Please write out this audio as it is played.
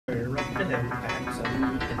Now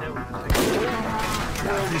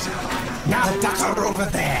the ducks are over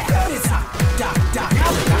there. Now the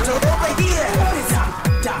ducks are over here. Now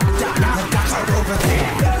the ducks are over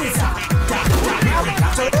there. Now the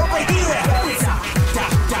ducks are over here.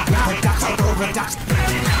 Now the ducks are over ducks. Now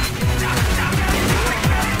the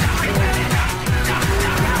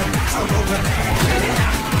ducks are over there.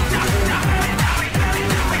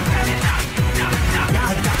 Now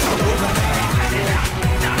the ducks are over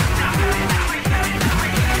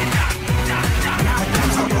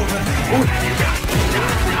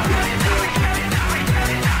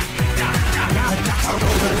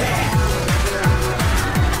there.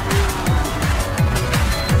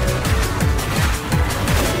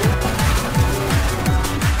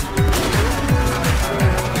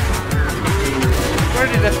 Where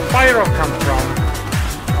did the Pyro come from?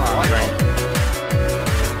 Oh, great.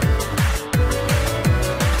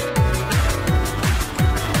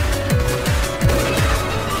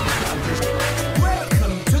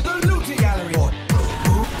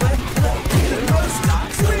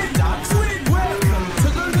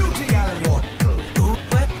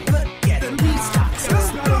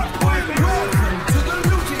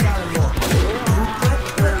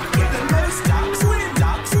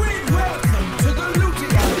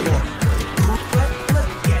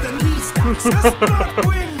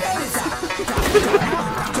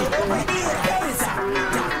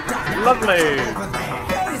 Lovely.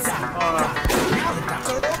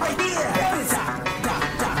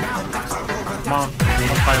 Come on,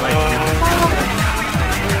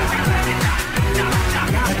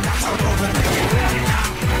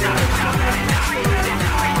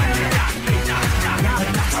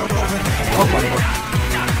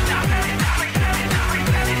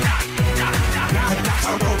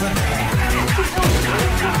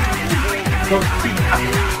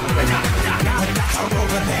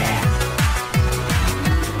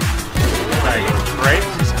 great.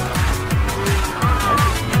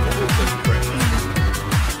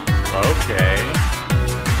 Okay.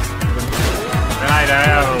 Right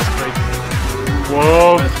out.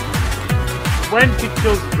 Whoa. When did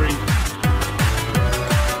those three?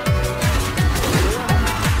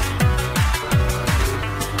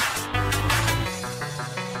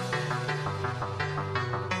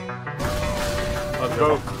 Let's go.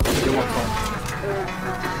 You want some?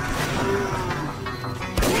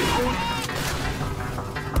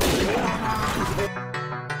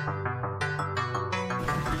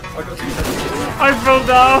 I fell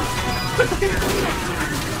down!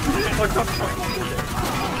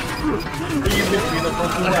 You missed me the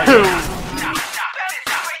whole way.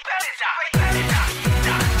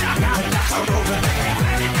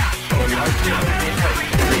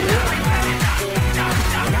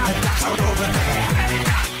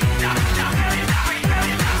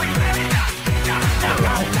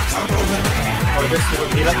 Oh, this will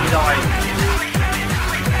he let me die.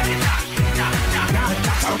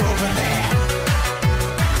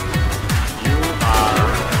 You are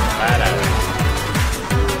badass.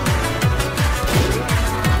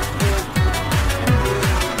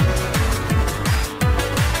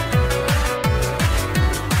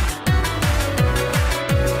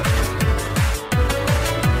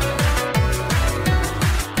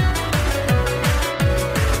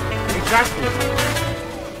 Exactly.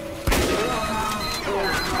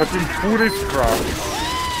 Fucking foolish crap.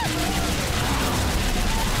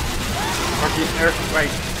 Fucking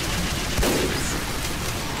earthquake.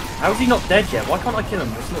 How is he not dead yet? Why can't I kill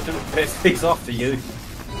him? It's not doing it. It's after you.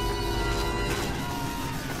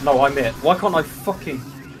 No, I'm it. Why can't I fucking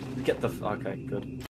get the... Okay, good.